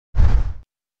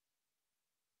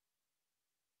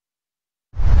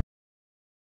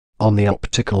On the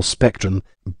optical spectrum,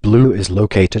 blue is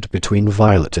located between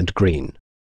violet and green.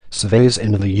 Surveys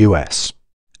in the US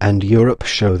and Europe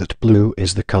show that blue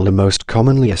is the color most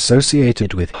commonly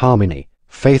associated with harmony,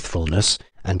 faithfulness,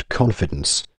 and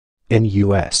confidence. In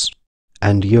US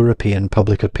and European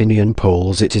public opinion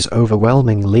polls, it is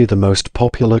overwhelmingly the most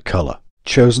popular color,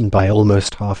 chosen by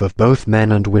almost half of both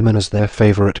men and women as their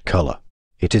favorite color.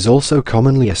 It is also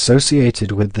commonly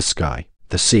associated with the sky,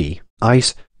 the sea,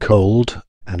 ice, cold,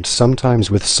 and sometimes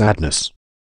with sadness.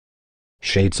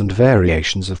 Shades and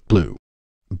variations of blue.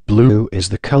 Blue is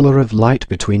the color of light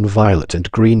between violet and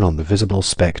green on the visible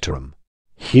spectrum.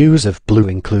 Hues of blue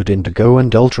include indigo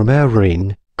and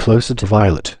ultramarine, closer to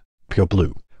violet, pure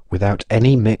blue, without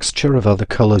any mixture of other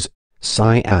colors,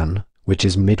 cyan, which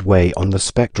is midway on the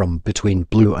spectrum between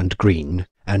blue and green,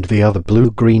 and the other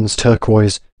blue-greens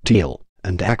turquoise, teal,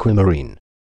 and aquamarine.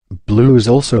 Blues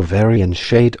also vary in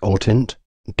shade or tint.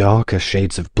 Darker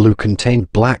shades of blue contain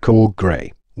black or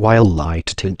gray, while light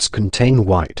tints contain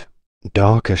white.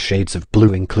 Darker shades of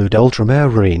blue include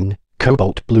ultramarine,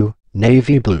 cobalt blue,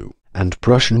 navy blue, and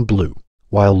Prussian blue,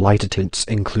 while lighter tints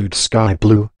include sky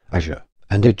blue, azure,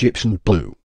 and Egyptian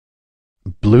blue.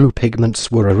 Blue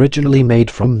pigments were originally made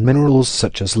from minerals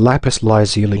such as lapis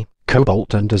lazuli,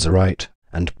 cobalt and azurite,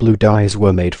 and blue dyes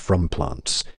were made from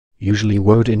plants, usually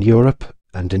woad in Europe,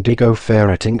 and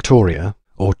Indigofera tinctoria,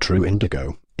 or true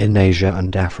indigo, in Asia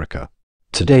and Africa.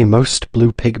 Today most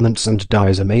blue pigments and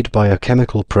dyes are made by a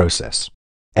chemical process.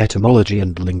 Etymology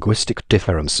and linguistic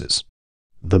differences.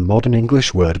 The modern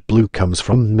English word blue comes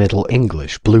from Middle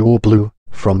English blue or bleu,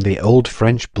 from the Old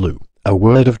French bleu, a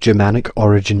word of Germanic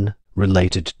origin,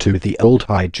 related to the Old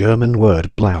High German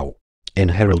word blau. In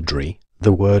heraldry,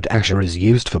 the word azure is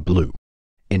used for blue.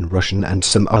 In Russian and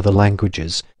some other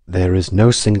languages, there is no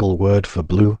single word for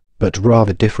blue, but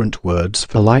rather different words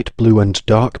for light blue and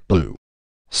dark blue.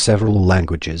 Several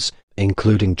languages,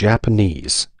 including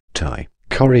Japanese, Thai,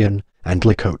 Korean, and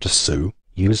Lakota Sioux,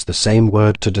 use the same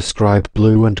word to describe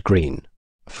blue and green.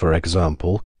 For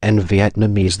example, in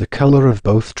Vietnamese the color of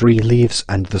both tree leaves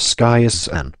and the sky is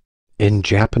cyan. In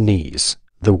Japanese,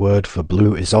 the word for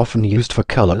blue is often used for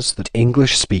colors that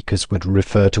English speakers would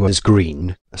refer to as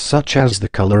green, such as the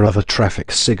color of a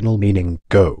traffic signal meaning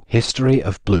go. History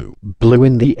of blue. Blue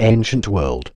in the ancient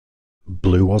world.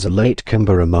 Blue was a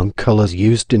latecomer among colors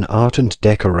used in art and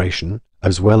decoration,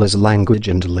 as well as language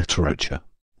and literature.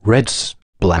 Reds,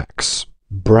 blacks,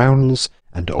 browns,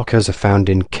 and ochres are found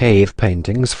in cave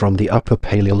paintings from the Upper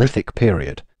Paleolithic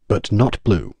period, but not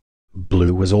blue.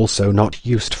 Blue was also not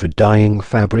used for dyeing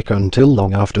fabric until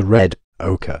long after red,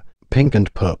 ochre, pink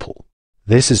and purple.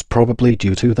 This is probably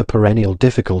due to the perennial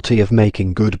difficulty of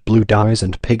making good blue dyes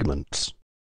and pigments.